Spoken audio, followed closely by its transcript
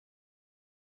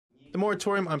The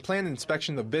moratorium on planned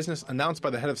inspection of business announced by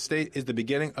the head of state is the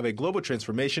beginning of a global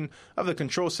transformation of the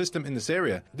control system in this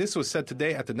area. This was said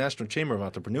today at the National Chamber of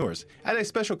Entrepreneurs. At a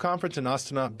special conference in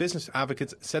Astana, business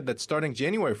advocates said that starting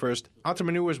January 1st,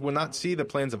 entrepreneurs will not see the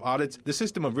plans of audits, the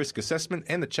system of risk assessment,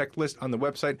 and the checklist on the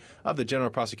website of the General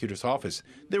Prosecutor's Office.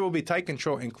 There will be tight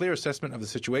control and clear assessment of the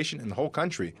situation in the whole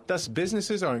country. Thus,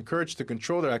 businesses are encouraged to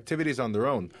control their activities on their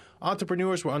own.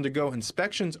 Entrepreneurs will undergo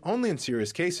inspections only in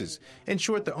serious cases. In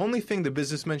short, the only thing the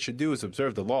businessmen should do is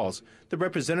observe the laws. The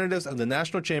representatives of the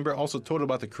National Chamber also told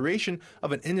about the creation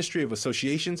of an industry of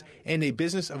associations and a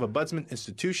business of ombudsman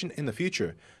institution in the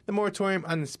future. The moratorium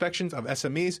on inspections of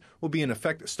SMEs will be in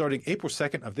effect starting April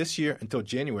 2nd of this year until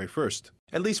January 1st.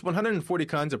 At least 140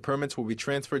 kinds of permits will be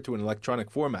transferred to an electronic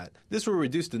format. This will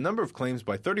reduce the number of claims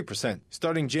by 30%.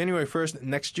 Starting January 1st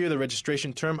next year, the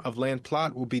registration term of land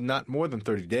plot will be not more than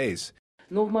 30 days.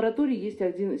 Но в моратории есть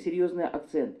один серьезный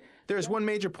акцент. There is one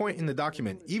major point in the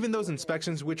document. Even those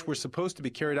inspections which were supposed to be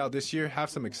carried out this year have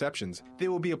some exceptions. They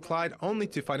will be applied only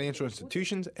to financial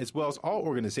institutions as well as all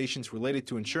organizations related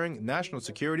to ensuring national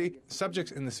security,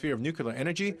 subjects in the sphere of nuclear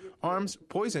energy, arms,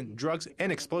 poison, drugs,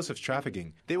 and explosives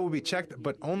trafficking. They will be checked,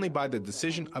 but only by the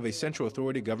decision of a central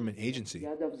authority government agency.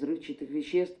 Взрывчатых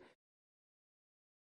веществ